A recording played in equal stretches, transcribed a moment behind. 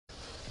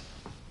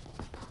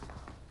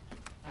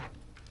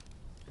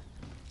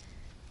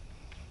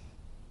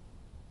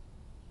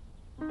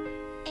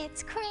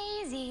It's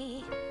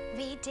crazy,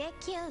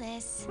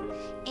 ridiculous,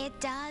 it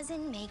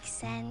doesn't make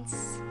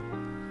sense.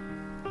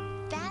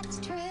 That's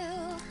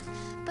true,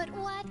 but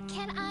what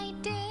can I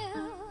do?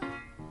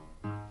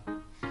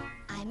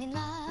 I'm in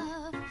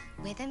love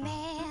with a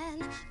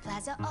man,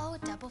 Plaza O,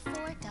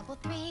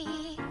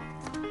 4443.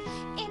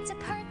 It's a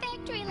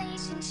perfect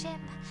relationship.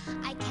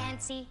 I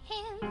can't see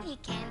him, he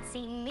can't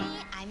see me.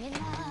 I'm in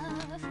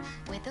love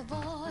with a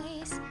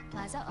voice,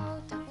 Plaza O,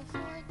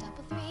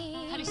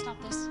 4433. How do you stop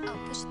this? Oh,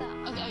 push the...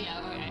 Oh,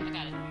 yeah, okay, I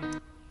got it.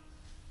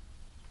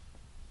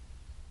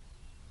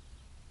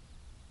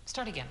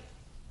 Start again.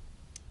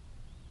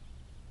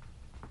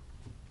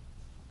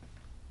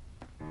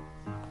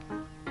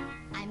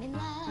 I'm in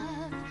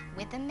love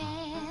with a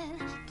man,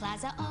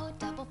 Plaza O,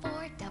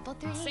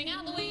 4433. Sing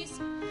out, Louise.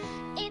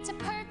 It's a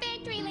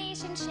perfect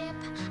relationship.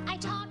 I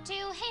talk to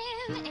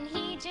him and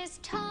he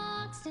just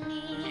talks to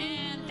me.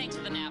 And thanks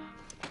for the nap.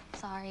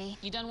 Sorry.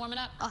 You done warming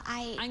up? Oh,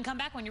 I can come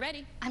back when you're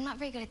ready. I'm not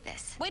very good at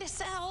this. Way to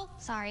sell.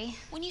 Sorry.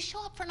 When you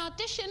show up for an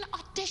audition,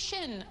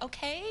 audition,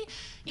 okay?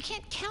 You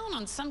can't count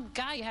on some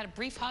guy you had a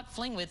brief hot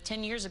fling with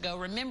 10 years ago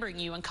remembering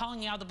you and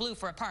calling you out of the blue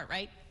for a part,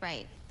 right?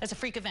 Right. That's a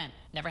freak event.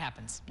 Never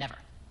happens. Never.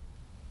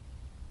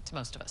 To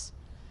most of us.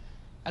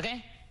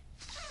 Okay?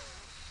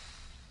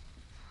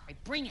 All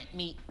right, bring it,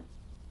 meat.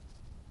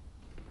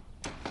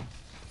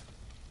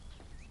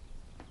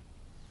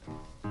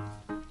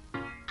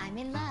 I'm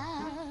in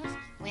love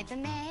with a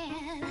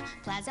man,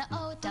 Plaza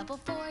O,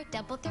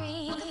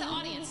 4433. Look at the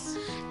audience.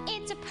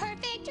 It's a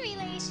perfect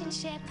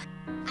relationship.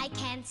 I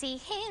can't see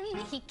him,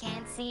 he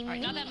can't see me. All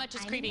right, not that much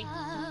is creepy. I'm in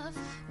love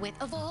with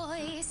a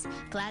voice,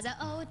 Plaza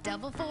O,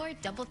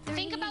 4433.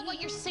 Think about what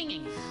you're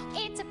singing.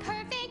 It's a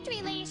perfect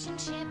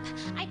relationship.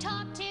 I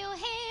talk to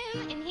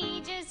him and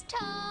he just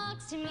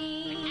talks to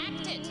me.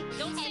 Act it.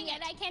 Don't sing and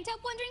yet it. I can't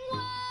help wondering,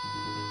 what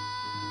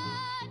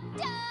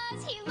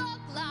does he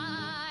look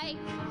like?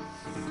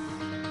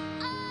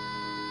 I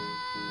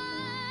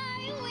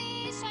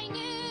wish I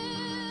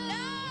knew.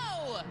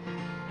 No!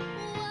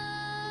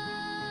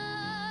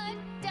 What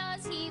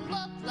does he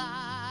look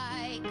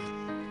like?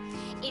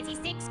 Is he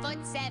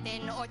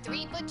 6'7" or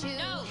 3'2"?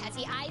 No. Has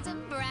he eyes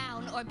of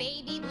brown or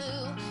baby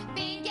blue?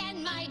 Big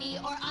and mighty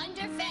or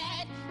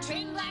underfed?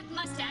 Trim black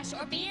mustache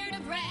or beard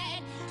of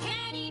red?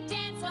 Can he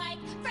dance like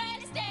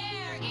Fred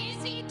Astaire?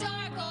 Is he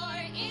dark or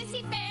is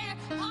he fair?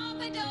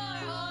 Pompadour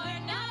or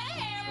not a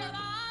hair? Well,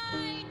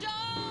 I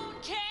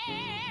don't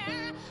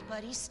care.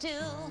 But he's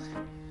still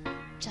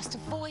just a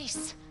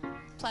voice.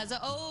 Plaza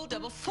O,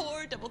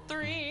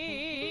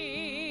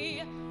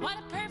 4433. What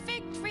a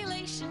perfect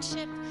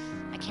relationship.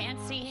 I can't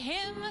see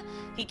him,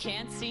 he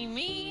can't see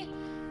me.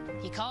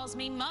 He calls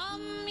me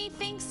mom, he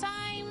thinks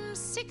I'm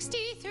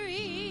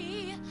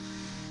 63.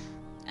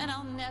 And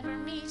I'll never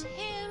meet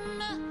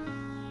him,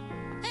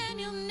 and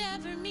he'll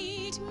never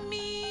meet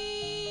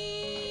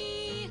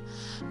me.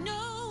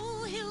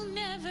 No, he'll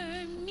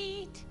never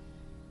meet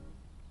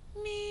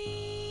me.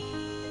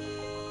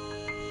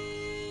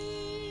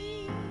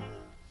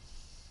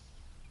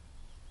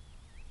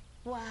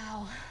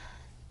 Wow,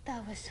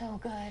 that was so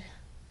good.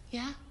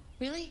 Yeah?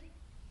 Really?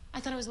 I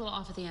thought it was a little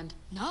off at the end.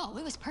 No,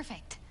 it was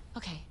perfect.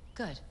 Okay,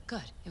 good,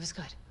 good. It was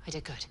good. I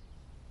did good.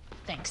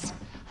 Thanks.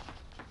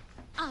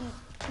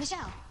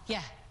 Michelle.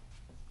 Yeah.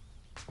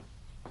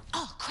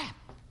 Oh, crap.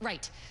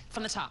 Right,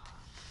 from the top.